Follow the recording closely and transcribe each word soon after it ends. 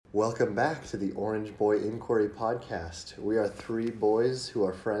Welcome back to the Orange Boy Inquiry Podcast. We are three boys who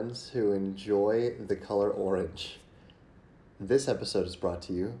are friends who enjoy the color orange. This episode is brought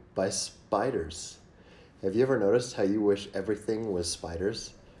to you by spiders. Have you ever noticed how you wish everything was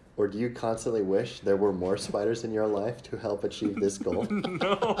spiders? Or do you constantly wish there were more spiders in your life to help achieve this goal?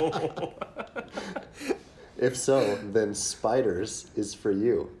 No. If so, then Spiders is for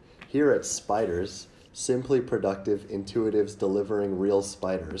you. Here at Spiders, simply productive intuitives delivering real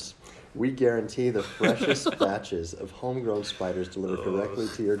spiders, we guarantee the freshest batches of homegrown spiders delivered directly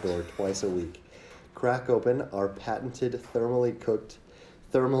to your door twice a week. Crack open our patented thermally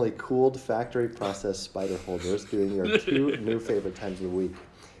cooled factory processed spider holders during your two new favorite times of the week.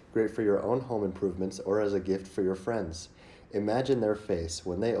 Great for your own home improvements or as a gift for your friends. Imagine their face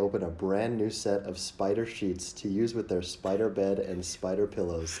when they open a brand new set of spider sheets to use with their spider bed and spider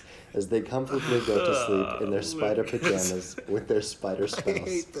pillows as they comfortably go to sleep in their spider pajamas with their spider spouse. I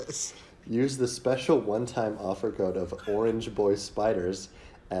hate this. Use the special one-time offer code of Orange Boy Spiders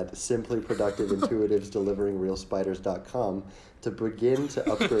at simplyproductiveintuitivesdeliveringrealspiders.com to begin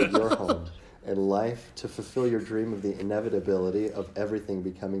to upgrade your home and life to fulfill your dream of the inevitability of everything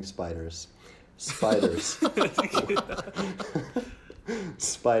becoming spiders. Spiders.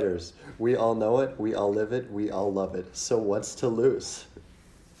 Spiders. We all know it, we all live it, we all love it. So what's to lose?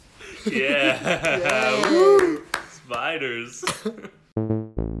 Yeah. Woo. Spiders.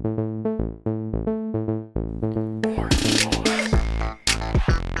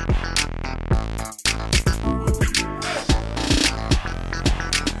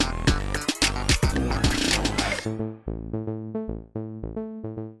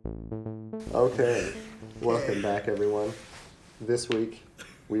 Okay, welcome back everyone. This week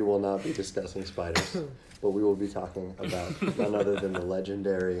we will not be discussing spiders, but we will be talking about none other than the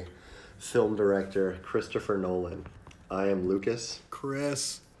legendary film director Christopher Nolan. I am Lucas.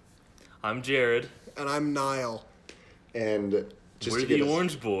 Chris. I'm Jared. And I'm Niall. And just We're to get the us-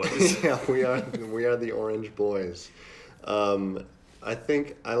 Orange Boys. Yeah, we are the Orange Boys. I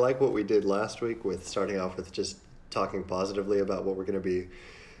think I like what we did last week with starting off with just talking positively about what we're going to be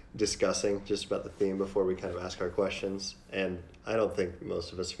discussing, just about the theme before we kind of ask our questions. And I don't think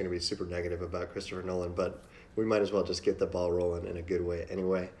most of us are going to be super negative about Christopher Nolan, but we might as well just get the ball rolling in a good way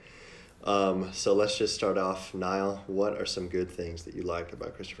anyway. So let's just start off. Niall, what are some good things that you like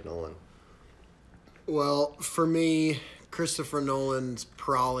about Christopher Nolan? Well, for me, Christopher Nolan's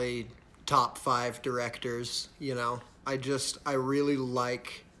probably top 5 directors, you know. I really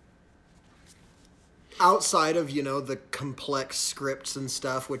like, outside of, the complex scripts and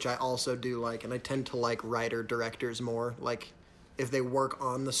stuff, which I also do like, and I tend to like writer-directors more. Like, if they work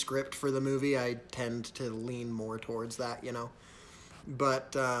on the script for the movie, I tend to lean more towards that,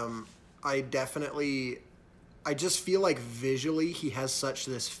 But I just feel like visually he has such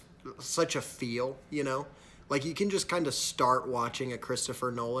a feel, Like, you can just kind of start watching a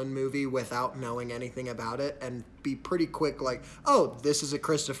Christopher Nolan movie without knowing anything about it and be pretty quick like, oh, this is a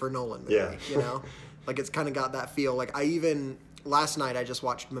Christopher Nolan movie, Yeah. Like, it's kind of got that feel. Like, last night I just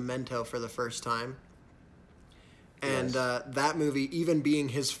watched Memento for the first time. And Nice. that movie, even being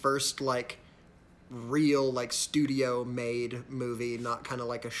his first, real, studio-made movie, not kind of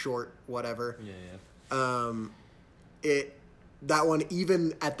like a short whatever. Yeah. That one,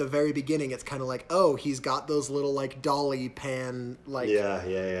 even at the very beginning, it's kind of like, oh, he's got those little, dolly pan,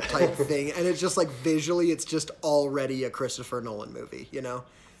 Yeah. type thing. And it's just, visually, it's just already a Christopher Nolan movie,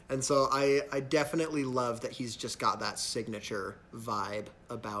 And so I definitely love that he's just got that signature vibe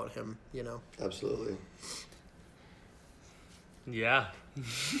about him, Absolutely. Yeah.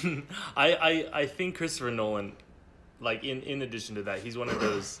 I think Christopher Nolan, in addition to that, he's one of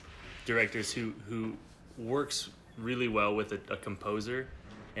those directors who works really well with a composer,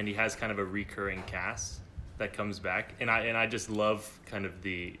 and he has kind of a recurring cast that comes back, and I just love kind of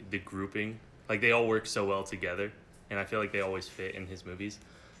the grouping. Like, they all work so well together, and I feel like they always fit in his movies.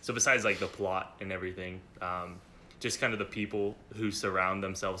 So besides the plot and everything, just kind of the people who surround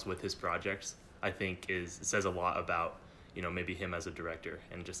themselves with his projects, I think says a lot about maybe him as a director,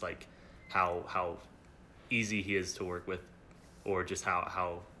 and just how easy he is to work with, or just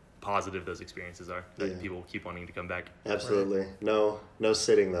how positive those experiences are that people keep wanting to come back. Absolutely. Right. No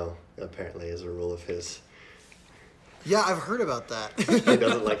sitting though, apparently, is a rule of his. Yeah, I've heard about that. He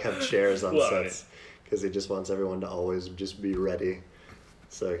doesn't have chairs on Well, sets because he just wants everyone to always just be ready.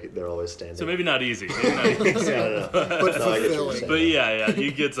 So they're always standing. So maybe not easy. Maybe not easy. No. But No, I get what you're fulfilling. saying. But yeah,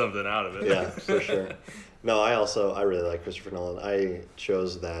 you get something out of it. Yeah, for sure. No, I really like Christopher Nolan. I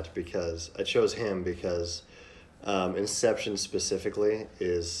chose him because Inception specifically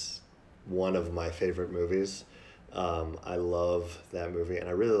is one of my favorite movies. I love that movie, and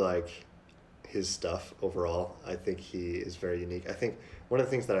I really like his stuff overall. I think he is very unique. I think one of the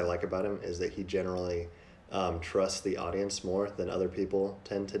things that I like about him is that he generally trusts the audience more than other people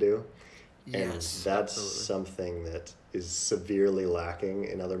tend to do. And Yes, that's absolutely. something that is severely lacking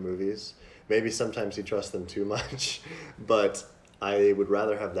in other movies. Maybe sometimes he trusts them too much, but I would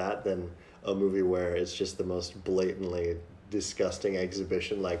rather have that than a movie where it's just the most blatantly disgusting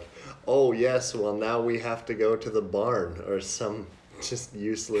exhibition, like, oh yes, well now we have to go to the barn, or some just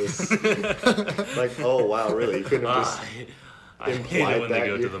useless, like, oh wow, really? You couldn't have just I hate implied it when they that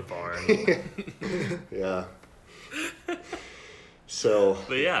go you- to the barn. yeah. So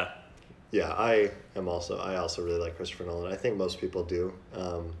But yeah, yeah, I also really like Christopher Nolan. I think most people do.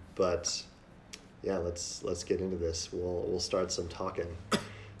 But yeah, let's get into this. We'll start some talking.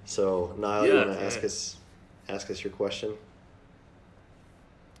 So Niall, you Yeah, want to yeah. ask us your question?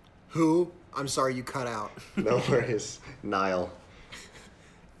 Who? I'm sorry, you cut out. No worries, Niall.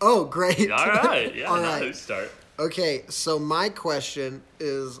 Oh, great. all right, yeah, All now right. who start? Okay, so my question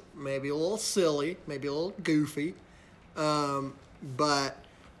is maybe a little silly, maybe a little goofy, but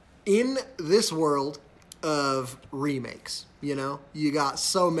in this world of remakes, you got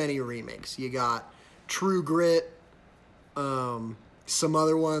so many remakes. You got True Grit, some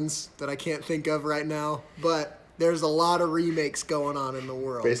other ones that I can't think of right now, but there's a lot of remakes going on in the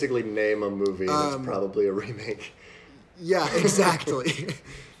world. Basically, name a movie that's probably a remake. Yeah, exactly.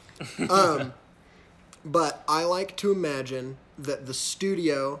 But I like to imagine that the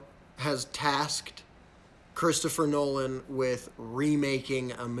studio has tasked Christopher Nolan with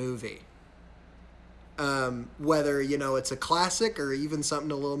remaking a movie. Whether, it's a classic or even something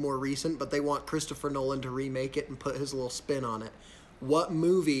a little more recent, but they want Christopher Nolan to remake it and put his little spin on it. What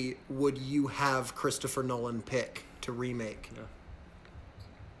movie would you have Christopher Nolan pick to remake?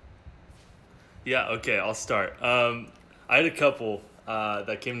 Yeah, okay, I'll start. I had a couple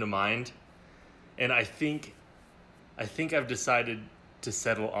that came to mind, and I think I've decided to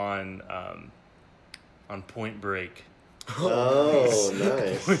settle on Point Break. Oh,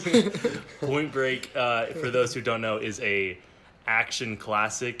 nice. Point Break, for those who don't know, is a action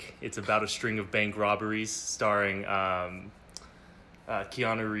classic. It's about a string of bank robberies starring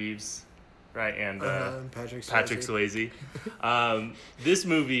Keanu Reeves, right, and Patrick Swayze. Patrick Swayze. This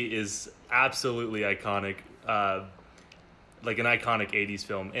movie is absolutely iconic, like an iconic 80s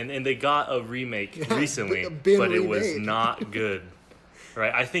film. And they got a remake recently, been but it was remade. not good.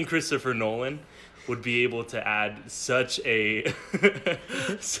 Right? I think Christopher Nolan would be able to add such a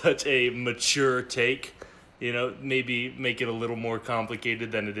such a mature take, maybe make it a little more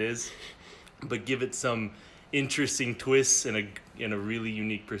complicated than it is, but give it some interesting twists and a really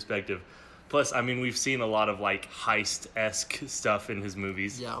unique perspective. Plus, I mean, we've seen a lot of like heist-esque stuff in his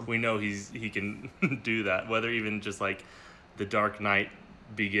movies. Yeah. We know he can do that, whether even just like the Dark Knight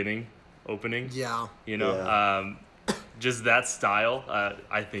opening. Yeah. Yeah. Just that style.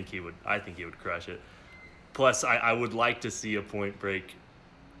 I think he would crush it. Plus, I would like to see a Point Break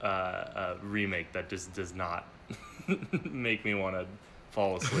remake that just does not make me want to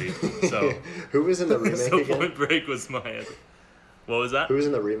fall asleep. So, Who was in the remake so again? Point Break was my answer. What was that? Who was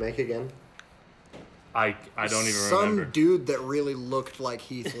in the remake again? I don't even Some remember. dude that really looked like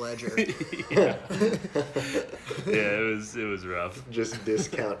Heath Ledger. Yeah, it was rough. Just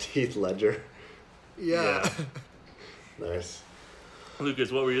discount Heath Ledger. Yeah. Nice.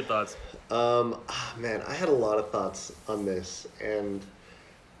 Lucas, what were your thoughts? Man, I had a lot of thoughts on this, and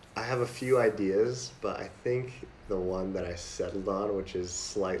I have a few ideas, but I think the one that I settled on, which is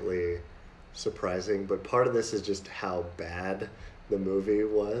slightly surprising, but part of this is just how bad the movie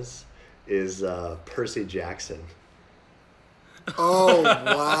was, is Percy Jackson. Oh,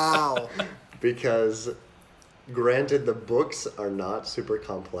 wow. Because, granted, the books are not super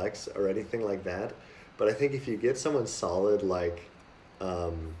complex or anything like that, but I think if you get someone solid like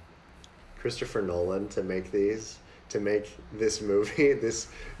Christopher Nolan to make this movie, this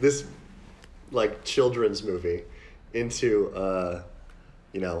like children's movie, into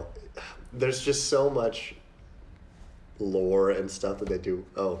there's just so much lore and stuff that they do.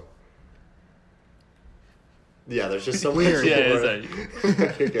 Oh, yeah, there's just so Weird. much Yeah, lore. is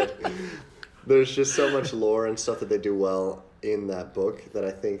that You're good. There's just so much lore and stuff that they do well in that book that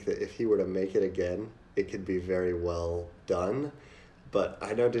I think that if he were to make it again, it could be very well done. But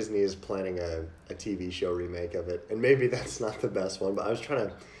I know Disney is planning a TV show remake of it, and maybe that's not the best one. But I was trying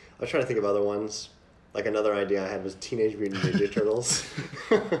to think of other ones. Like another idea I had was Teenage Mutant Ninja Turtles.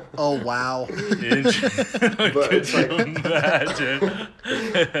 Oh, wow. But Could it's you like, imagine?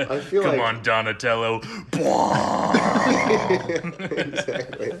 I feel Come like on, Donatello.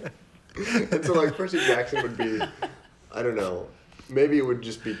 exactly. And so like Percy Jackson would be, I don't know, maybe it would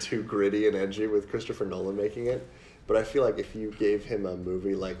just be too gritty and edgy with Christopher Nolan making it. But I feel like if you gave him a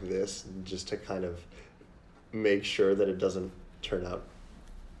movie like this, just to kind of make sure that it doesn't turn out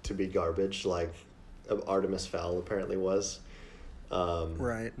to be garbage, like Artemis Fowl apparently was,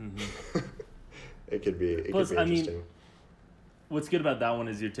 Right. it could be Plus, I mean, interesting. What's good about that one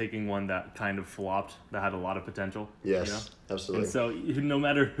is you're taking one that kind of flopped, that had a lot of potential. Yes, you know? absolutely. And so no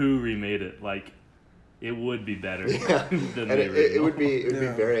matter who remade it, like, it would be better Yeah. than And the it original. would be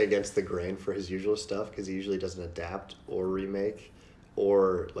Yeah. very against the grain for his usual stuff, because he usually doesn't adapt or remake,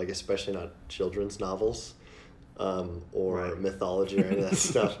 or like especially not children's novels, or Right. mythology or any of that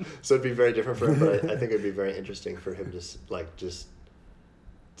stuff. So it'd be very different for him. But I think it'd be very interesting for him to just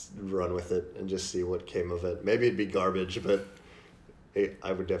run with it and just see what came of it. Maybe it'd be garbage, but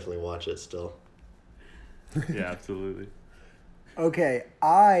I would definitely watch it still. Yeah, absolutely. Okay,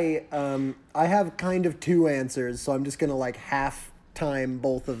 I have kind of two answers, so I'm just gonna like half time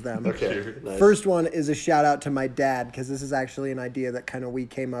both of them. Okay, Sure. nice. First one is a shout out to my dad, because this is actually an idea that kind of we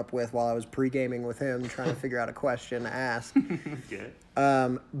came up with while I was pre-gaming with him, trying to figure out a question to ask. Okay.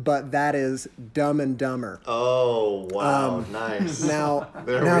 But that is Dumb and Dumber. Oh wow, nice. Now,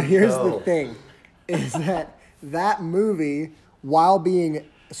 There we here's go. the thing, is that movie, while being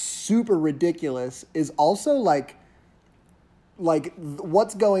super ridiculous, is also like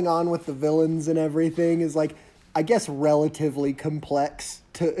what's going on with the villains and everything is like, I guess, relatively complex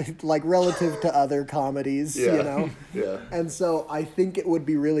to like relative to other comedies, Yeah. you know? Yeah. And so I think it would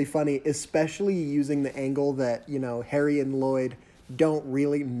be really funny, especially using the angle that, you know, Harry and Lloyd don't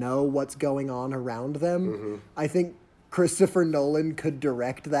really know what's going on around them. Mm-hmm. I think Christopher Nolan could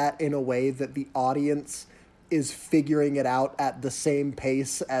direct that in a way that the audience is figuring it out at the same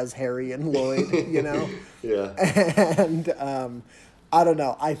pace as Harry and Lloyd, you know? Yeah. And I don't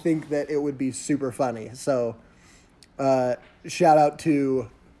know. I think that it would be super funny. So shout out to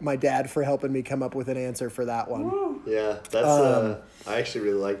my dad for helping me come up with an answer for that one. Yeah, that's. I actually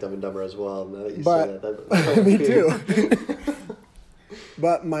really like Dumb and Dumber as well. Now that you say But that, me too.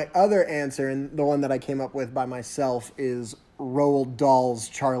 But my other answer, and the one that I came up with by myself, is Roald Dahl's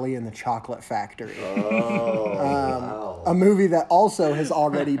Charlie and the Chocolate Factory. Oh, wow. A movie that also has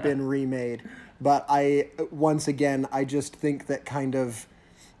already been remade. But I just think that kind of,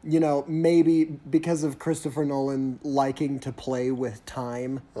 you know, maybe because of Christopher Nolan liking to play with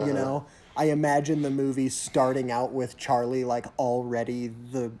time, you know, I imagine the movie starting out with Charlie like already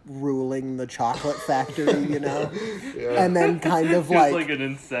ruling the chocolate factory, you know, Yeah. and then kind of Feels like, like an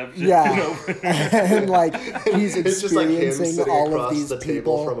Inception. yeah, and like he's It's just like him experiencing sitting all across of these the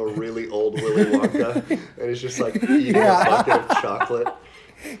table people. from a really old Willy Wonka, and he's just like eating a bucket of chocolate.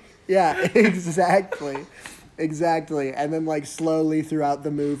 Yeah, exactly. And then like slowly throughout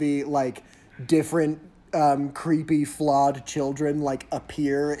the movie, like different creepy, flawed children like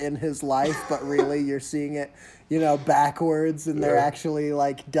appear in his life, but really you're seeing it, you know, backwards, and they're Yeah. actually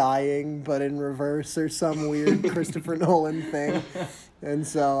like dying, but in reverse or some weird Christopher Nolan thing. And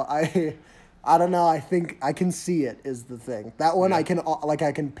so I don't know. I think I can see it is the thing. That one I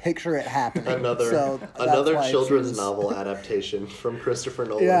can picture it happening. So that's Another why I children's choose- novel adaptation from Christopher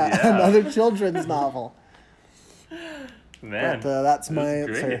Nolan. Yeah, Yeah. another children's novel. Man, But that's my this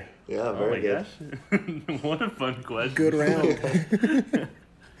is answer. great. Yeah, Oh very my good. gosh. What a fun question. Good round.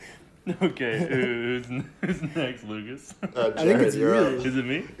 Okay, who's next, Lucas? I think Jared, it's you're you. up. Is it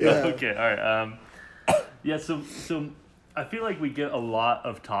me? Yeah. Okay, all right. Yeah, so I feel like we get a lot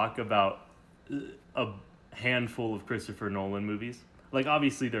of talk about a handful of Christopher Nolan movies. Like,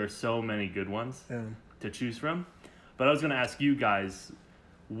 obviously, there are so many good ones to choose from. But I was going to ask you guys,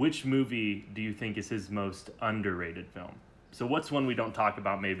 which movie do you think is his most underrated film? So what's one we don't talk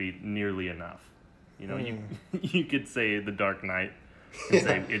about maybe nearly enough? You know, you could say The Dark Knight and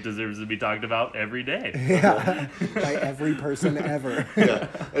say it deserves to be talked about every day. Yeah, by every person ever. Yeah,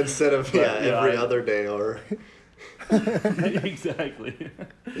 instead of every I- other day or Exactly.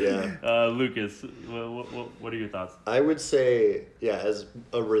 yeah. Lucas, what are your thoughts? I would say, as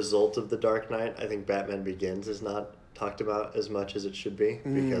a result of The Dark Knight, I think Batman Begins is not talked about as much as it should be,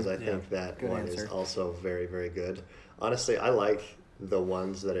 because I think that Good one answer. is also very, very good. Honestly, I like the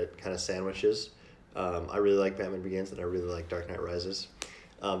ones that it kind of sandwiches. I really like Batman Begins, and I really like Dark Knight Rises.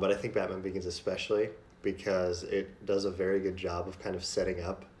 But I think Batman Begins especially because it does a very good job of kind of setting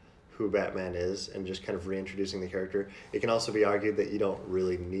up who Batman is and just kind of reintroducing the character. It can also be argued that you don't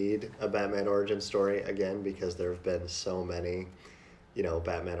really need a Batman origin story, again, because there have been so many,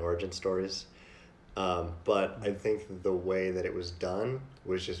 Batman origin stories. But I think the way that it was done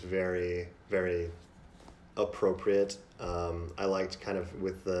was just very, very appropriate. I liked kind of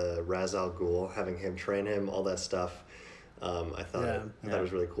with the Ra's al Ghul, having him train him, all that stuff. I thought it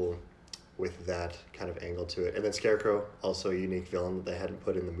was really cool with that kind of angle to it. And then Scarecrow, also a unique villain that they hadn't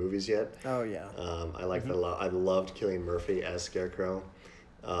put in the movies yet. Oh, yeah. I liked that a lot. I loved Cillian Murphy as Scarecrow.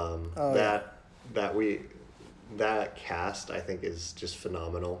 That cast, I think, is just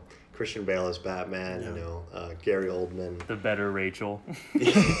phenomenal. Christian Bale as Batman, Gary Oldman. The better Rachel.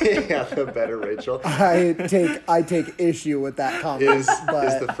 Yeah, the better Rachel. I take issue with that comment. Is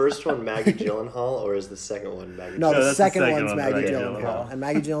the first one Maggie Gyllenhaal or is the second one Maggie? No, Gyllenhaal? the second second one's one, Maggie Maggie Gyllenhaal, Gyllenhaal. and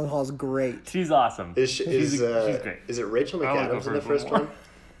Maggie Gyllenhaal's great. She's awesome. She's great. Is it Rachel I like McAdams in the first one?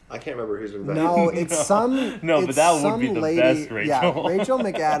 I can't remember who's been back. No, it's some. No, it's but that would some be the lady, best Rachel. Yeah, Rachel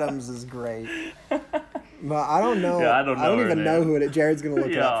McAdams is great. But I don't know. Yeah, I don't know her even name. know who it is. Jared's gonna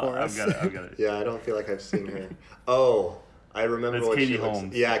look it up for us. I've got it. Yeah, I don't feel like I've seen her. Oh, I remember That's what Katie she looks.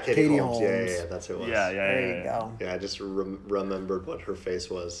 Holmes. Yeah, Katie Holmes. Holmes. Yeah, that's who it was. Yeah. There you go. Yeah, I just remembered what her face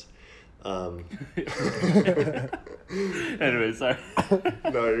was. Anyway, sorry.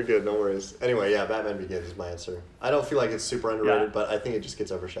 No, you're good. No worries. Anyway, yeah, Batman Begins is my answer. I don't feel like it's super underrated, Yeah. but I think it just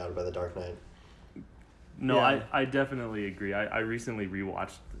gets overshadowed by The Dark Knight. No, Yeah. I definitely agree. I recently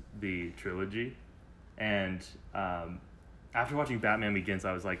rewatched the trilogy, and after watching Batman Begins,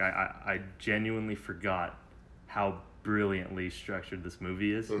 I was like, I genuinely forgot how brilliantly structured this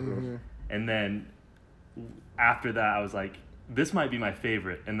movie is. Mm-hmm. And then after that, I was like, this might be my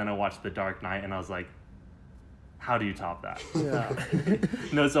favorite. And then I watched The Dark Knight, and I was like, how do you top that? Yeah.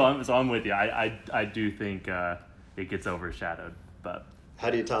 No, so I'm with you. I do think it gets overshadowed, but How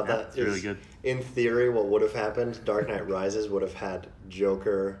do you top that? it's really good. In theory, what would have happened, Dark Knight Rises would have had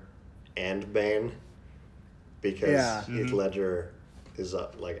Joker and Bane, because Yeah. Heath Ledger is,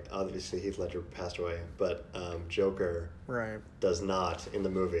 obviously Heath Ledger passed away, but Joker Right. does not in the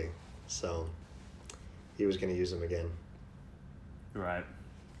movie, so he was going to use him again. Right.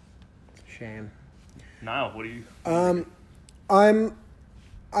 Shame. Niall, what do you...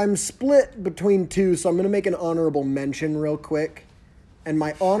 I'm split between two, so I'm gonna make an honorable mention real quick. And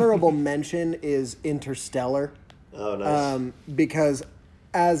my honorable mention is Interstellar. Oh, nice. Because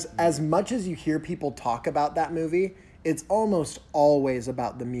as much as you hear people talk about that movie, it's almost always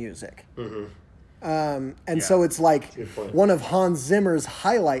about the music. And so it's like Good point. one of Hans Zimmer's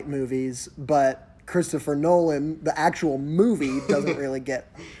highlight movies, but Christopher Nolan, the actual movie, doesn't really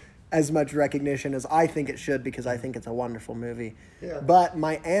get as much recognition as I think it should, because I think it's a wonderful movie. Yeah. But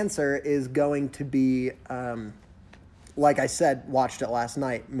my answer is going to be, like I said, watched it last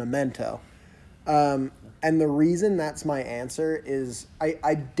night, Memento. And the reason that's my answer is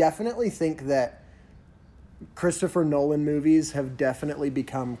I definitely think that Christopher Nolan movies have definitely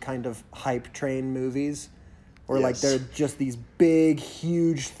become kind of hype train movies, where like Yes. they're just these big,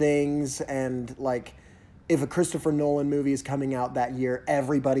 huge things, and like if a Christopher Nolan movie is coming out that year,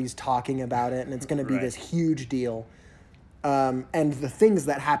 everybody's talking about it, and it's going to be Right. this huge deal. And the things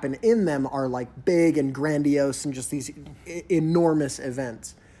that happen in them are like big and grandiose and just these enormous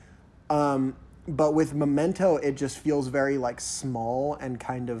events. But with Memento, it just feels very like small and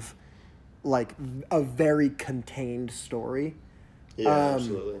kind of like a very contained story. Yeah,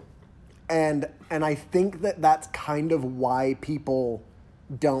 absolutely. And I think that that's kind of why people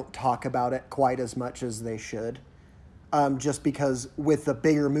don't talk about it quite as much as they should. Just because with the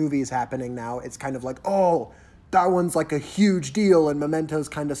bigger movies happening now, it's kind of like, oh, that one's like a huge deal and Memento's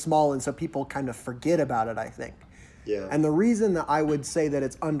kind of small, and so people kind of forget about it, I think. Yeah. And the reason that I would say that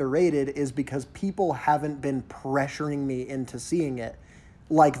it's underrated is because people haven't been pressuring me into seeing it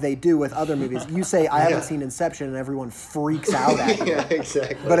like they do with other movies. You say, I haven't seen Inception, and everyone freaks out at you. Yeah,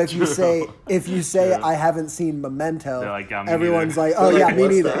 exactly. But if you say I haven't seen Memento, They're like, "Yeah, me everyone's neither." like, oh They're yeah, like, me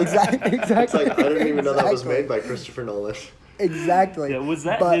 "What's neither. that?" Exactly. It's like, I didn't even know that was Exactly. made by Christopher Nolan. Exactly. Yeah, was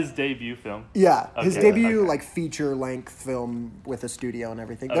that But- his debut film? Yeah, his Okay, debut okay. like feature length film with a studio and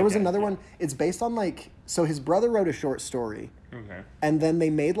everything. There was Okay, another yeah. one. It's based on so his brother wrote a short story, Okay. and then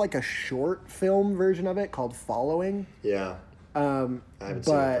they made like a short film version of it called Following. Yeah. I haven't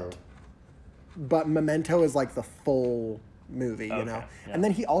seen it, though. But Memento is like the full movie, you Okay, know. yeah. And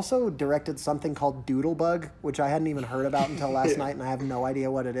then he also directed something called Doodlebug, which I hadn't even heard about until last night, and I have no idea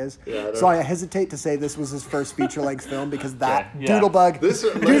what it is. Yeah, I So don't- I hesitate to say this was his first feature-length film, because that Okay, yeah. Doodlebug, Let's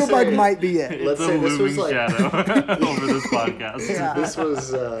Doodlebug say- might be it. Let's It's say a this was looming like shadow over this podcast.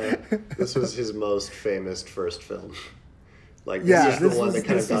 Yeah. this was his most famous first film. Like Yeah, this is the this one was- that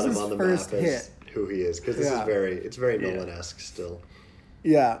kind this of got was him his on the first map as hit. who he is, because Yeah. it's very Yeah. Nolan-esque still.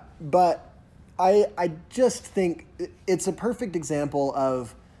 Yeah, but I just think it's a perfect example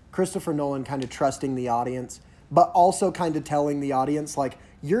of Christopher Nolan kind of trusting the audience, but also kind of telling the audience, like,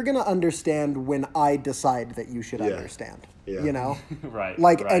 you're going to understand when I decide that you should Yeah. understand. Yeah. You know? Right.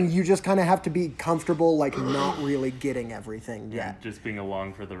 Like, right. and you just kind of have to be comfortable, like, not really getting everything Yeah, yet. just being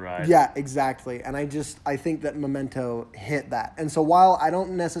along for the ride. Yeah, exactly. And I think that Memento hit that. And so while I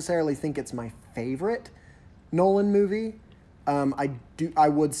don't necessarily think it's my favorite Nolan movie, I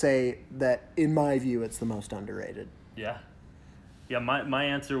would say that in my view it's the most underrated. Yeah. Yeah, my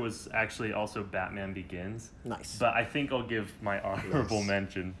answer was actually also Batman Begins. Nice. But I think I'll give my honorable Nice.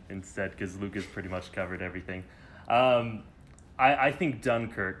 mention instead because Lucas pretty much covered everything. I think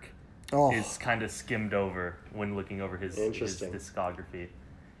Dunkirk is kind of skimmed over when looking over his discography.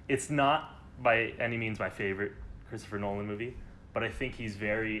 It's not by any means my favorite Christopher Nolan movie, but I think he's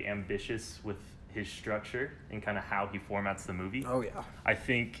very ambitious with his structure and kind of how he formats the movie. Oh yeah. I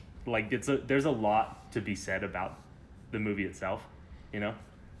think like there's a lot to be said about the movie itself, you know,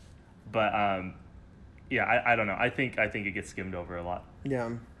 but yeah, I don't know. I think it gets skimmed over a lot.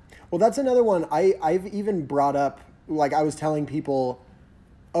 Yeah. Well, that's another one I've even brought up. Like I was telling people,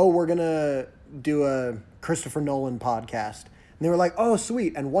 oh, we're gonna do a Christopher Nolan podcast. And they were like, oh,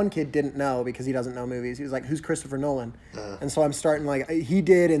 sweet. And one kid didn't know because he doesn't know movies. He was like, who's Christopher Nolan? And so I'm starting like, he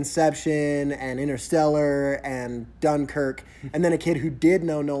did Inception and Interstellar and Dunkirk. And then a kid who did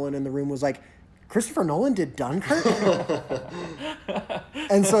know Nolan in the room was like, Christopher Nolan did Dunkirk?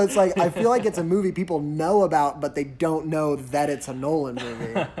 And so it's like, I feel like it's a movie people know about, but they don't know that it's a Nolan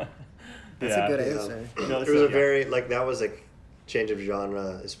movie. That's a good answer. It was a very, like, that was a change of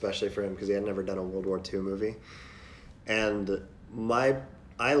genre, especially for him because he had never done a World War II movie. And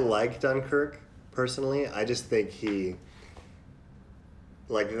I like Dunkirk personally. I just think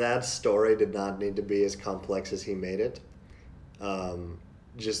that story did not need to be as complex as he made it.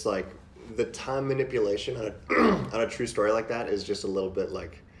 Just like the time manipulation on a true story like that is just a little bit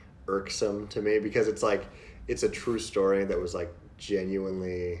like irksome to me because it's like it's a true story that was like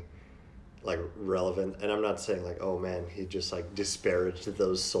genuinely like relevant. And I'm not saying like, oh man, he just like disparaged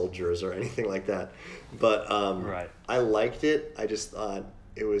those soldiers or anything like that, but Right. I liked it. I just thought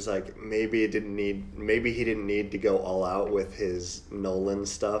it was like maybe he didn't need to go all out with his Nolan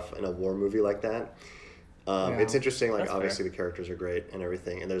stuff in a war movie like that. It's interesting, like, That's obviously fair. the characters are great and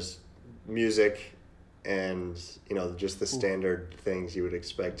everything, and there's music and, you know, just the standard things you would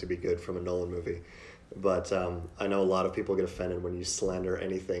expect to be good from a Nolan movie. But I know a lot of people get offended when you slander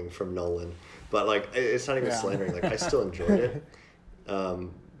anything from Nolan. But, like, it's not even slandering. Like, I still enjoyed it.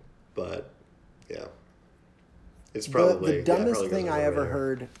 But, yeah. It's probably... The dumbest probably thing goes I over ever there.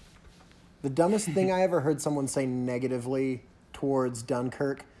 heard... The dumbest thing I ever heard someone say negatively towards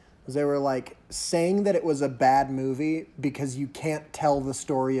Dunkirk was they were like saying that it was a bad movie because you can't tell the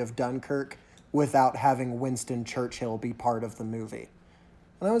story of Dunkirk without having Winston Churchill be part of the movie.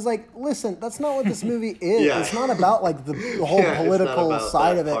 And I was like, listen, that's not what this movie is. Yeah. It's not about like the whole Yeah, it's not political about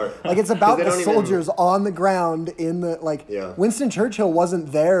side that of it. part. Like it's about 'Cause they the don't even- soldiers on the ground in the like Yeah. Winston Churchill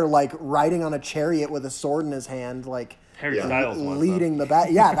wasn't there like riding on a chariot with a sword in his hand like Harry Yeah. Styles was, leading the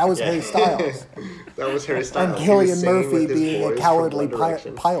battle. Yeah, that was Harry Styles. That was Harry Styles. And He was Cillian singing Murphy with his being boys a from cowardly One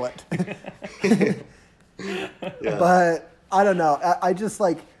Direction. pilot. Yeah. But I don't know. I just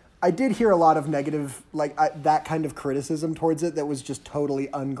like I did hear a lot of negative like that kind of criticism towards it that was just totally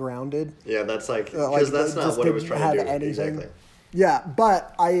ungrounded. Yeah, that's like... Like, Because that's not just what it was didn't trying to have do. anything. Exactly. Yeah,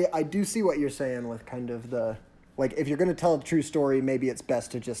 but I do see what you're saying with kind of the like if you're going to tell a true story, maybe it's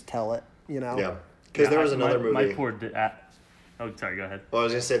best to just tell it. You know. Yeah. Because there was another movie... My poor... oh, sorry, go ahead. Well, I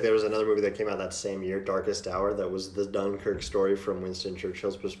was going to say there was another movie that came out that same year, Darkest Hour, that was the Dunkirk story from Winston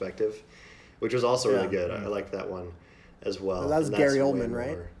Churchill's perspective, which was also really good. I liked that one as well. That was And Gary that's way Oldman,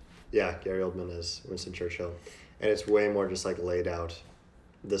 right? more- Yeah, Gary Oldman as Winston Churchill. And it's way more just like laid out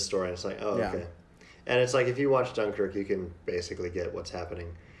the story. And it's like, oh, Yeah. okay. And it's like if you watch Dunkirk, you can basically get what's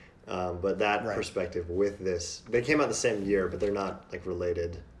happening. But that Right. perspective with this, they came out the same year, but they're not like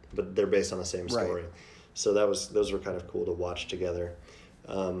related, but they're based on the same Right. story. So those were kind of cool to watch together.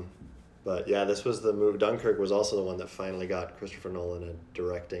 But yeah, this was the movie. Dunkirk was also the one that finally got Christopher Nolan a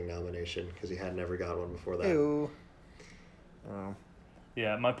directing nomination because he had never got one before that. Ew. Oh.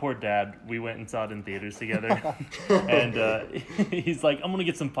 Yeah, my poor dad, we went and saw it in theaters together. And he's like, I'm going to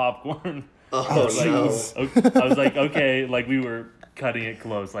get some popcorn. Oh, I was no. I was like, okay, like we were cutting it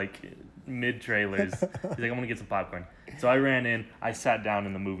close, like mid-trailers. He's like, I'm going to get some popcorn. So I ran in, I sat down,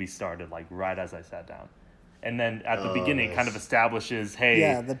 and the movie started, like right as I sat down. And then at the beginning, it kind of establishes, hey,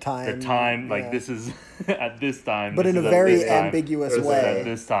 Yeah, the time, like yeah. this is at this time. But this in a is at very this time, ambiguous There's this is way. at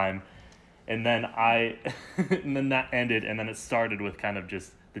this time. And then and then that ended, and then it started with kind of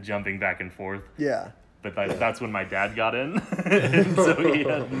just the jumping back and forth. Yeah. but that's when my dad got in, and so he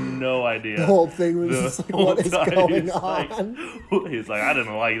had no idea. The whole thing was just like, what is going He's on? He's like, I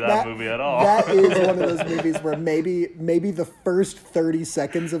didn't like that movie at all. That is one of those movies where maybe the first 30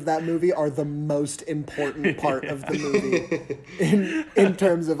 seconds of that movie are the most important part of the movie in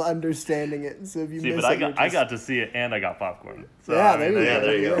terms of understanding it. So if you miss but it, I got to see it and I got popcorn. So, yeah, I mean,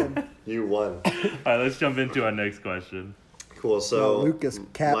 there you you go. go. You won. All right, let's jump into our next question. Cool. So Well, Lucas,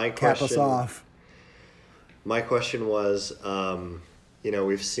 cap us off. My question was,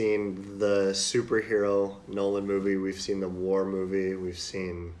 we've seen the superhero Nolan movie, we've seen the war movie, we've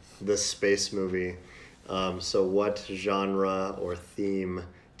seen the space movie. So what genre or theme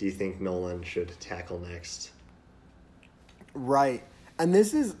do you think Nolan should tackle next? Right. And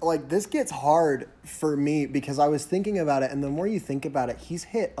this gets hard for me because I was thinking about it, and the more you think about it, he's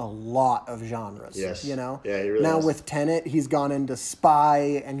hit a lot of genres. Yes. Yeah, he really now has. with Tenet, he's gone into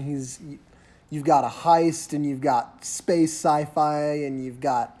spy, and you've got a heist, and you've got space sci-fi, and you've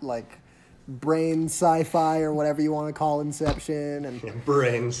got like brain sci-fi or whatever you want to call Inception, and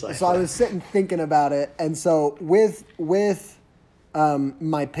brain sci-fi. so I was sitting thinking about it, and so with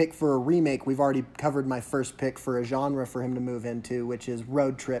my pick for a remake, we've already covered my first pick for a genre for him to move into, which is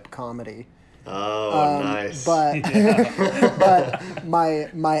road trip comedy. Oh, nice. But but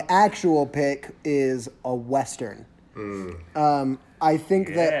my actual pick is a Western. I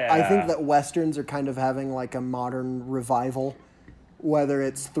think that Westerns are kind of having like a modern revival, whether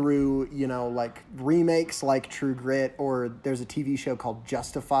it's through, like remakes like True Grit, or there's a TV show called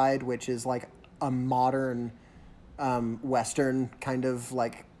Justified, which is like a modern Western kind of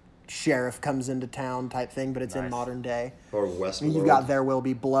like sheriff comes into town type thing, but it's in modern day. Or Westworld. You've got There Will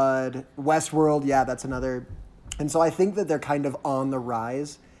Be Blood. Westworld, yeah, that's another. And so I think that they're kind of on the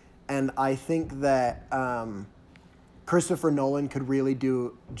rise. And I think that Christopher Nolan could really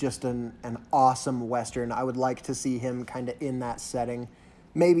do just an awesome Western. I would like to see him kind of in that setting.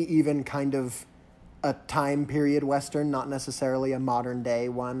 Maybe even kind of a time period Western, not necessarily a modern day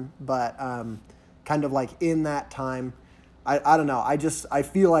one, but kind of like in that time. I don't know. I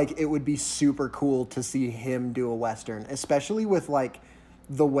feel like it would be super cool to see him do a Western, especially with like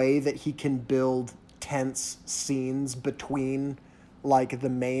the way that he can build tense scenes between like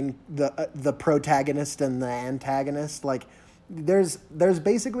the protagonist and the antagonist. Like there's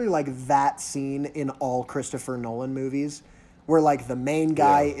basically like that scene in all Christopher Nolan movies where like the main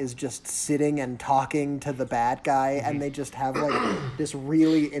guy is just sitting and talking to the bad guy, and they just have like this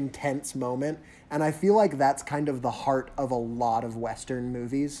really intense moment. And I feel like that's kind of the heart of a lot of Western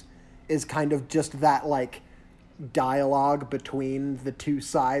movies, is kind of just that like dialogue between the two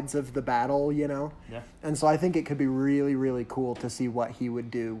sides of the battle, Yeah. And so I think it could be really, really cool to see what he would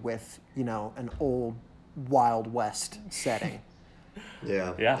do with, an old Wild West setting.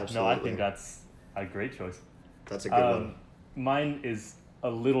 Yeah. Absolutely. No, I think that's a great choice. That's a good one. Mine is a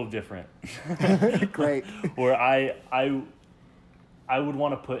little different. Great. Where I would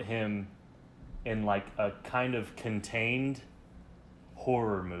want to put him in like a kind of contained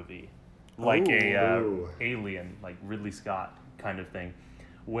horror movie, like Alien, like Ridley Scott kind of thing,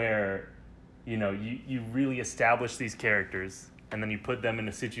 where you really establish these characters, and then you put them in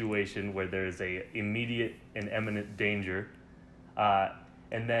a situation where there is a immediate and imminent danger,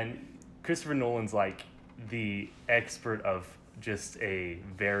 and then Christopher Nolan's like the expert of just a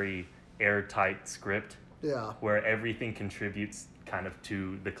very airtight script, where everything contributes kind of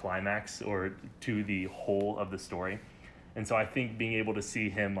to the climax or to the whole of the story. And so I think being able to see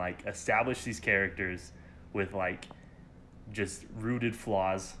him like establish these characters with like just rooted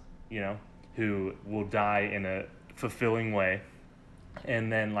flaws, who will die in a fulfilling way,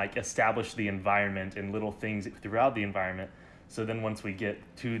 and then like establish the environment and little things throughout the environment. So then once we get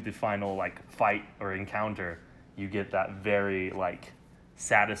to the final like fight or encounter, you get that very like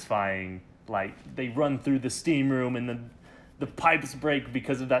satisfying, like they run through the steam room and then the pipes break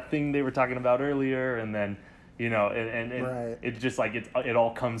because of that thing they were talking about earlier, and then and right. It just like it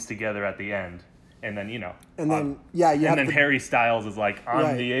all comes together at the end, and then Harry Styles is like,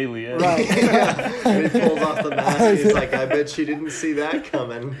 I'm the alien, right? And he pulls off the mask. He's like, I bet she didn't see that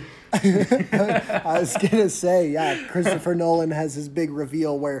coming. I was gonna say, Christopher Nolan has his big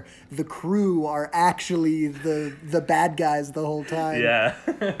reveal where the crew are actually the bad guys the whole time. Yeah.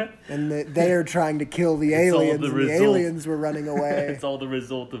 And they are trying to kill the aliens, and the aliens were running away. It's all the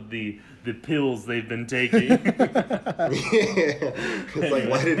result of the pills they've been taking. It's like,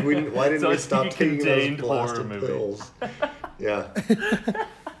 why didn't we stop taking those blasted pills? Yeah.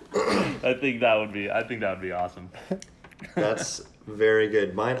 I think that would be awesome. That's very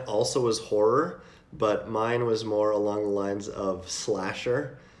good. Mine also was horror, but mine was more along the lines of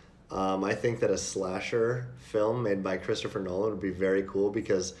slasher. I think that a slasher film made by Christopher Nolan would be very cool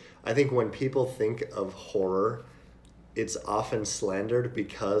because I think when people think of horror, it's often slandered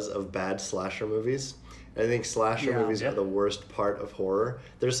because of bad slasher movies. And I think slasher movies are the worst part of horror.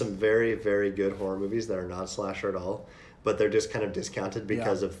 There's some very, very good horror movies that are not slasher at all, but they're just kind of discounted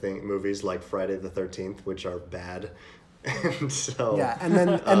because of movies like Friday the 13th, which are bad. And so and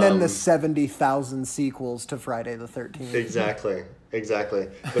then the 70,000 sequels to Friday the 13th. Exactly.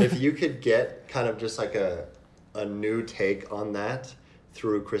 But if you could get kind of just like a new take on that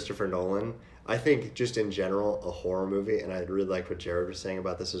through Christopher Nolan, I think just in general a horror movie, and I really like what Jared was saying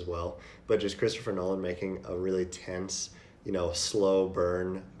about this as well, but just Christopher Nolan making a really tense, slow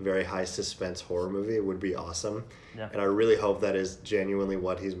burn, very high suspense horror movie would be awesome. Yeah. And I really hope that is genuinely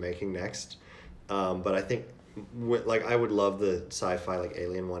what he's making next. But I think I would love the sci-fi like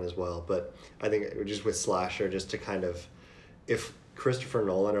Alien one as well, but I think just with slasher, just to kind of, if Christopher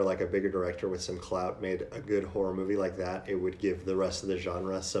Nolan or like a bigger director with some clout made a good horror movie like that, it would give the rest of the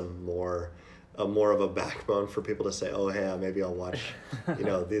genre some more of a backbone for people to say, oh hey, maybe I'll watch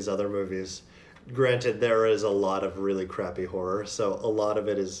these other movies. Granted, there is a lot of really crappy horror, so a lot of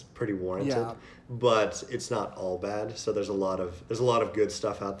it is pretty warranted, but it's not all bad. So there's a lot of good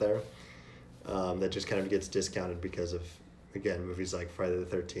stuff out there that just kind of gets discounted because of, again, movies like Friday the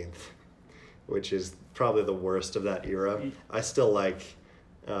 13th, which is probably the worst of that era. I still like,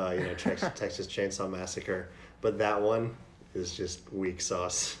 Texas Chainsaw Massacre, but that one is just weak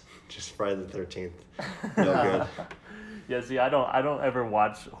sauce. Just Friday the 13th, no good. Yeah, see, I don't ever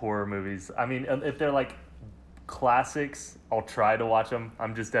watch horror movies. I mean, if they're like classics, I'll try to watch them.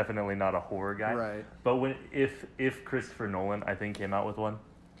 I'm just definitely not a horror guy. Right. But if Christopher Nolan, I think, came out with one,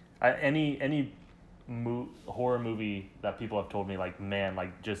 any horror movie that people have told me, like, man,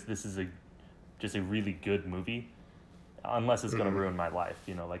 like, this is a really good movie, unless it's gonna ruin my life,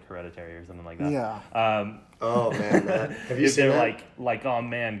 like Hereditary or something like that. Yeah. Oh man, have you seen that? Like, oh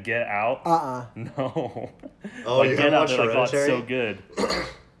man, Get Out? No. Oh, like, you Get haven't Out, watched they're like, oh, it's Hereditary? so good.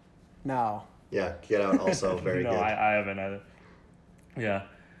 No. Yeah, Get Out also very no, good. I haven't either. Yeah,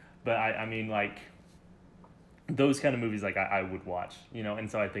 but I mean, like, those kind of movies, like, I would watch,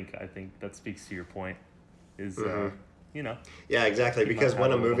 and so I think that speaks to your point, is Yeah, exactly, because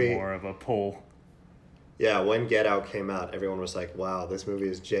when a movie more of a pull. Yeah, when Get Out came out, everyone was like, wow, this movie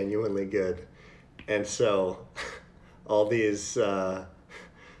is genuinely good. And so all these, like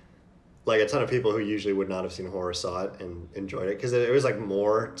a ton of people who usually would not have seen horror saw it and enjoyed it because it was like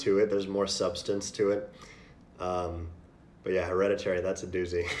more to it. There's more substance to it. But yeah, Hereditary, that's a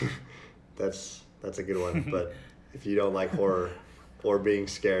doozy. That's a good one. But if you don't like horror or being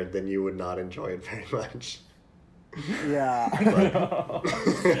scared, then you would not enjoy it very much. Yeah.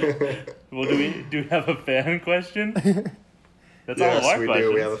 Well, do we have a fan question? That's yes, all of our we questions.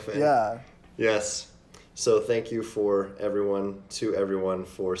 do. We have a fan. Yeah. Yes. So thank you to everyone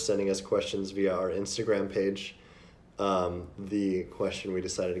for sending us questions via our Instagram page. The question we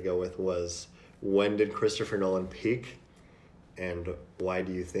decided to go with was, when did Christopher Nolan peak? And why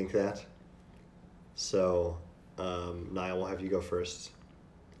do you think that? So, Niall, we'll have you go first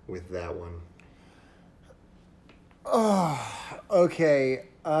with that one. Oh, okay.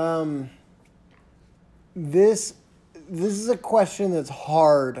 This is a question that's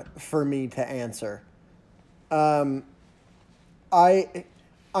hard for me to answer.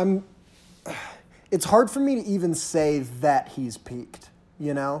 It's hard for me to even say that he's peaked,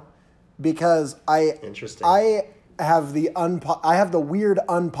 because Interesting. I have the weird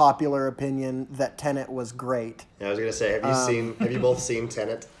unpopular opinion that Tenet was great. Yeah, I was gonna say, have you both seen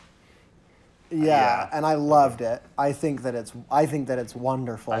Tenet? Yeah, and I loved it. I think that it's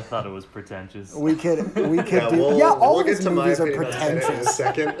wonderful. I thought it was pretentious. We could we'll all of get his to my movies are opinion on Tenet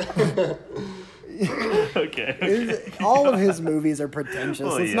in a pretentious. second. Okay. All of his movies are pretentious.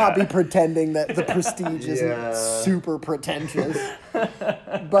 Well, Let's yeah. not be pretending that The Prestige isn't super pretentious.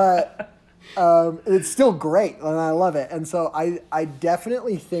 But it's still great, and I love it. And so I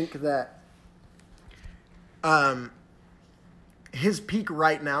definitely think that his peak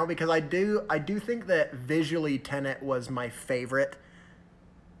right now, because I do think that visually Tenet was my favorite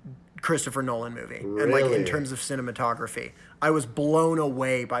Christopher Nolan movie. Really? And like in terms of cinematography, I was blown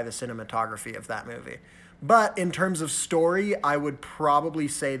away by the cinematography of that movie. But in terms of story, I would probably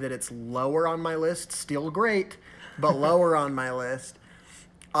say that it's lower on my list. Still great, but lower on my list.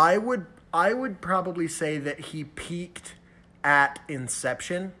 I would probably say that he peaked at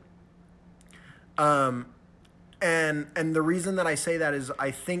Inception. And the reason that I say that is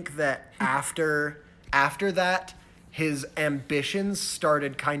I think that after that, his ambitions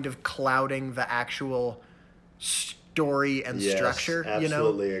started kind of clouding the actual story and Yes, structure,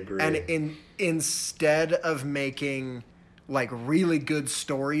 absolutely agree. And instead of making like really good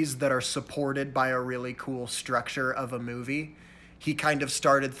stories that are supported by a really cool structure of a movie, he kind of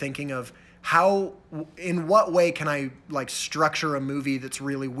started thinking of in what way can I like structure a movie that's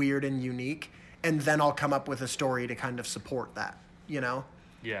really weird and unique, and then I'll come up with a story to kind of support that. Yeah.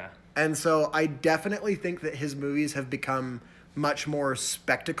 And so I definitely think that his movies have become much more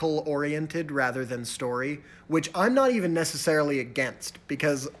spectacle oriented rather than story, which I'm not even necessarily against,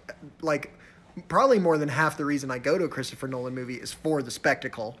 because like probably more than half the reason I go to a Christopher Nolan movie is for the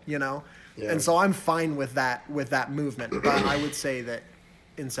spectacle. Yeah. And so I'm fine with that movement, but I would say that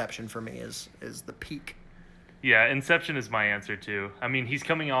Inception for me is the peak. Yeah, Inception is my answer too. I mean, he's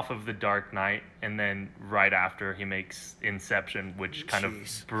coming off of The Dark Knight, and then right after he makes Inception, which kind of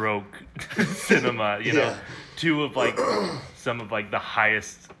broke cinema. You know, two of like some of like the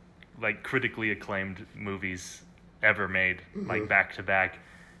highest, like critically acclaimed movies ever made, like back to back.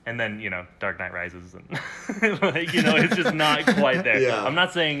 And then Dark Knight Rises, and like it's just not quite there. Yeah. I'm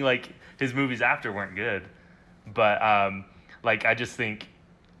not saying like his movies after weren't good, but like I just think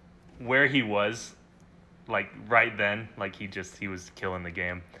where he was. Like right then, like he was killing the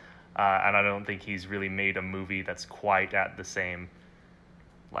game, and I don't think he's really made a movie that's quite at the same,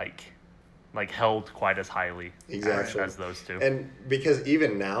 like held quite as highly as those two. And because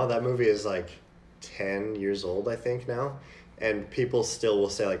even now that movie is like 10 years old, I think now, and people still will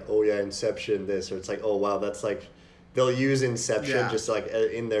say like, oh yeah, Inception this, or it's like, oh wow, that's like they'll use Inception just like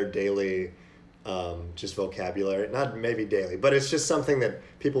in their daily. Just vocabulary, not maybe daily, but it's just something that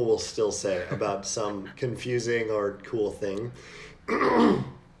people will still say about some confusing or cool thing.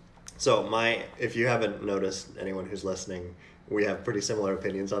 So if you haven't noticed, anyone who's listening, we have pretty similar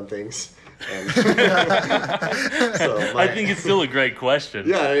opinions on things. And I think it's still a great question.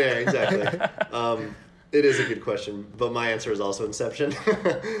 Yeah, exactly. It is a good question, but my answer is also Inception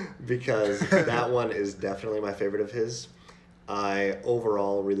because that one is definitely my favorite of his. I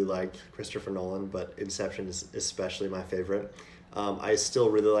overall really like Christopher Nolan, but Inception is especially my favorite. I still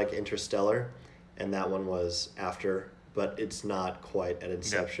really like Interstellar, and that one was after, but it's not quite at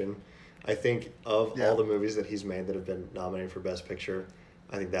Inception. I think of all the movies that he's made that have been nominated for Best Picture,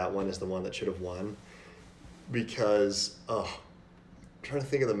 I think that one is the one that should have won. Because, I'm trying to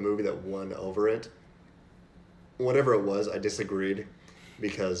think of the movie that won over it. Whatever it was, I disagreed.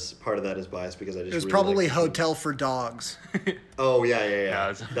 Because part of that is biased because I just. It was probably Hotel for Dogs. Oh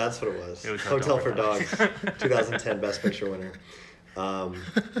yeah. That's what it was. It was Hotel for Dogs, 2010 Best Picture winner.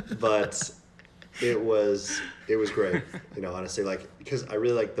 But it was great. Honestly, like because I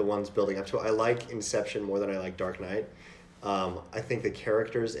really like the ones building up to it. I like Inception more than I like Dark Knight. I think the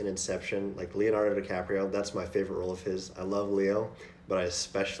characters in Inception, like Leonardo DiCaprio, that's my favorite role of his. I love Leo, but I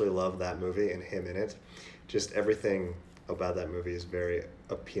especially love that movie and him in it. Just everything about that movie is very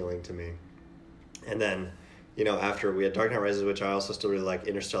appealing to me. And then, after we had Dark Knight Rises, which I also still really like,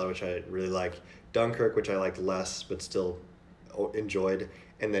 Interstellar, which I really like, Dunkirk, which I liked less but still enjoyed,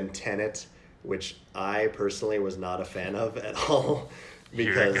 and then Tenet, which I personally was not a fan of at all.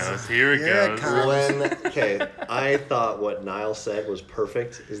 Because Here it goes. I thought what Niall said was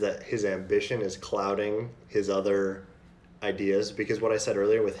perfect, is that his ambition is clouding his other ideas, because what I said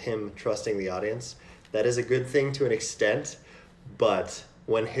earlier with him trusting the audience, that is a good thing to an extent, but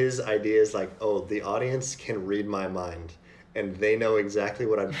when his idea is like, oh, the audience can read my mind and they know exactly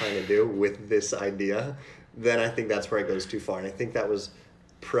what I'm trying to do with this idea, then I think that's where it goes too far. And I think that was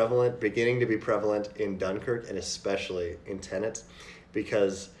beginning to be prevalent in Dunkirk and especially in Tenet,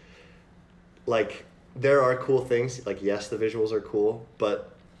 because like there are cool things, like yes, the visuals are cool,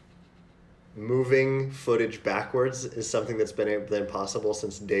 but moving footage backwards is something that's been possible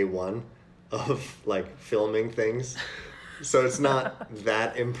since day one of like filming things, so it's not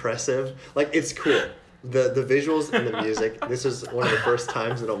that impressive. Like it's cool, the visuals and the music. This is one of the first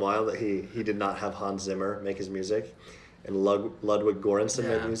times in a while that he did not have Hans Zimmer make his music, and Ludwig Göransson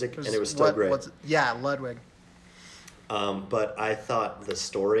made music, and it was still great. Ludwig. But I thought the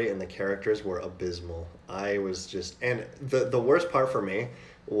story and the characters were abysmal. I was just, and the worst part for me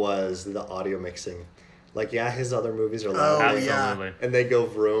was the audio mixing. Like, his other movies are loud. Absolutely. And they go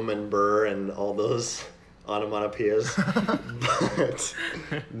vroom and burr and all those onomatopoeias. But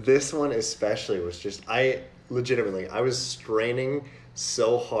this one especially was just, I was straining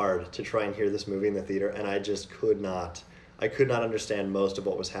so hard to try and hear this movie in the theater, and I just could not. I could not understand most of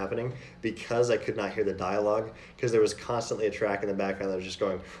what was happening because I could not hear the dialogue, because there was constantly a track in the background that was just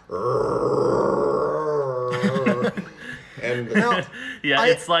going and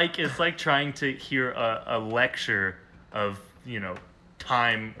it's like trying to hear a lecture of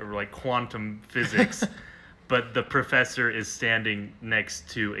time or like quantum physics but the professor is standing next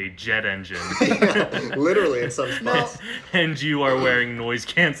to a jet engine, Yeah, literally in some spots. and you are wearing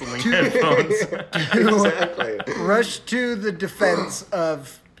noise-canceling headphones. Exactly. Rush to the defense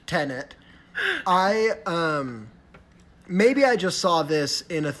of Tenet. Maybe I just saw this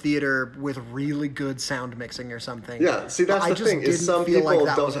in a theater with really good sound mixing or something. Yeah, see, that's I the just thing, is didn't some feel people like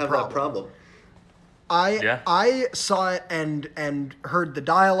that don't was a have that problem. I saw it and heard the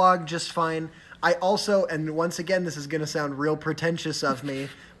dialogue just fine. I also, and once again, this is going to sound real pretentious of me,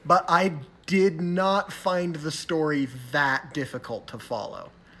 but I did not find the story that difficult to follow.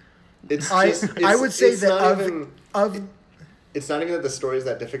 I would say that it's not even that the story is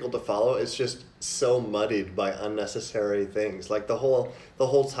that difficult to follow. It's just so muddied by unnecessary things. Like the whole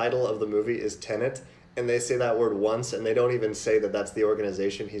title of the movie is Tenet, and they say that word once, and they don't even say that that's the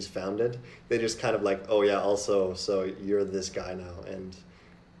organization he's founded. They just kind of like, oh yeah, also, so you're this guy now, and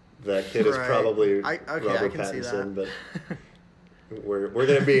that kid is probably Robert Pattinson, but we're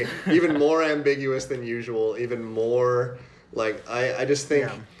gonna be even more ambiguous than usual, even more like I just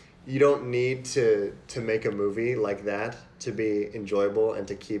think you don't need to make a movie like that to be enjoyable and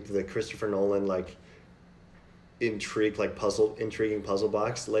to keep the Christopher Nolan like intriguing puzzle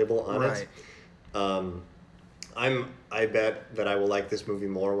box label on it. I bet that I will like this movie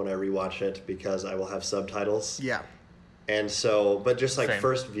more when I rewatch it because I will have subtitles. Yeah. And so, but just like Same.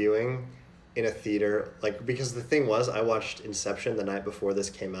 first viewing in a theater, like, because the thing was, I watched Inception the night before this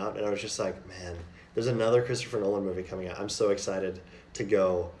came out, and I was just like, man, there's another Christopher Nolan movie coming out. I'm so excited to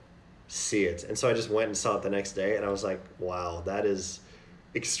go see it. And so I just went and saw it the next day, and I was like, wow, that is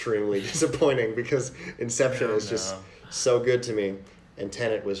extremely disappointing because Inception is just so good to me, and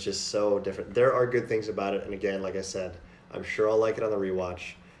Tenet was just so different. There are good things about it, and again, like I said, I'm sure I'll like it on the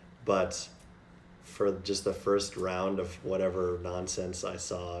rewatch, but for just the first round of whatever nonsense I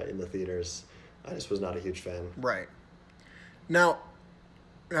saw in the theaters, I just was not a huge fan. Right. Now,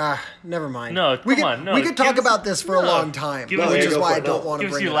 never mind. No, we come could, on. No, we could talk give us- about this for a no. long time, Give which us- is go why for I it. don't No. want to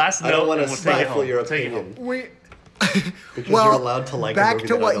Give us bring your it up. last I don't note, want and to we'll take it stifle home. your We'll take it opinion home. because Well, you're allowed to like a back movie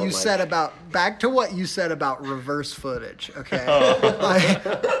to that I what don't you like. said about reverse footage. Okay,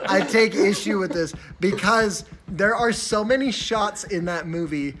 I take issue with this because there are so many shots in that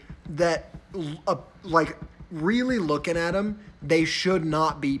movie that, like, really looking at them, they should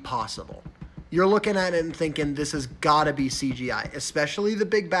not be possible. You're looking at it and thinking this has got to be CGI, especially the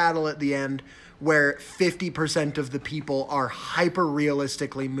big battle at the end where 50% of the people are hyper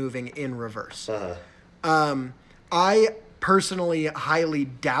realistically moving in reverse. I personally highly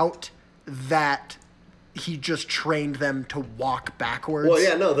doubt that he just trained them to walk backwards. Well,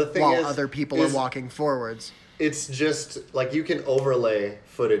 yeah, no, the thing while is- other people is- are walking forwards. It's just like you can overlay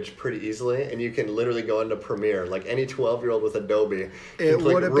footage pretty easily, and you can literally go into Premiere. Like any 12-year-old with Adobe It can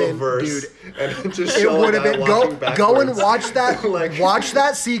click would have been, reverse dude. and just It show would a have guy been walking go and backwards. watch that Like- watch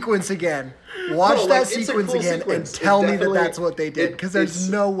that sequence again. Watch No, that like, it's a sequence cool again sequence. and It tell me that definitely- that's what they did because there's it's-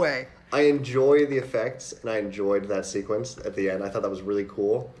 no way. I enjoy the effects, and I enjoyed that sequence at the end. I thought that was really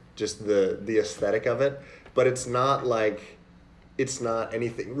cool, just the aesthetic of it. But it's not like, it's not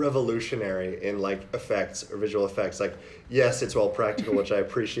anything revolutionary in like effects or visual effects. Like, yes, it's all practical, which I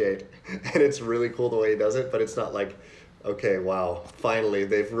appreciate, and it's really cool the way he does it. But it's not like, okay, wow, finally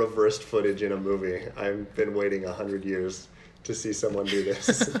they've reversed footage in a movie. I've been waiting 100 years to see someone do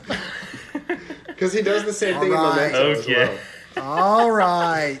this. Because he does the same thing All in right. Memento as Okay. well. All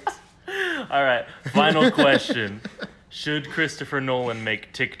right. All right, final question. Should Christopher Nolan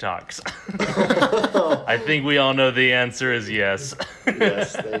make TikToks? I think we all know the answer is yes.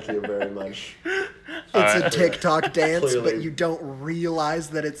 Yes, thank you very much. It's a TikTok dance, but Clearly. you don't realize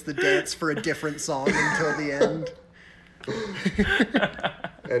that it's the dance for a different song until the end.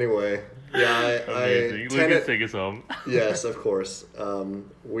 Anyway, yeah, Amazing. Lucas, Tenet, take us home. yes, of course.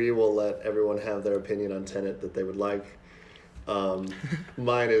 We will let everyone have their opinion on Tenet that they would like.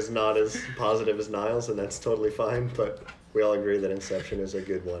 Mine is not as positive as Niall's, and that's totally fine, but we all agree that Inception is a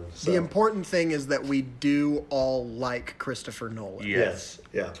good one. So. The important thing is that we do all like Christopher Nolan. Yes.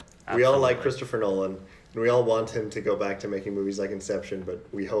 Yeah. We all like Absolutely. Christopher Nolan, and we all want him to go back to making movies like Inception, but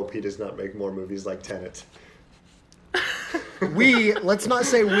we hope he does not make more movies like Tenet. Let's not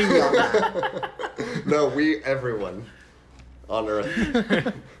say we on that. No, everyone on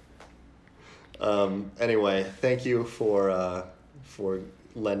Earth. Anyway, thank you for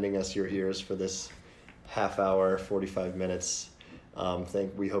lending us your ears for this half hour, 45 minutes.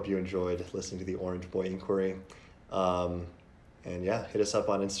 We hope you enjoyed listening to the Orange Boy Inquiry. And yeah, hit us up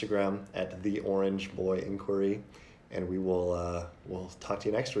on Instagram at the Orange Boy Inquiry, and we'll talk to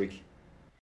you next week.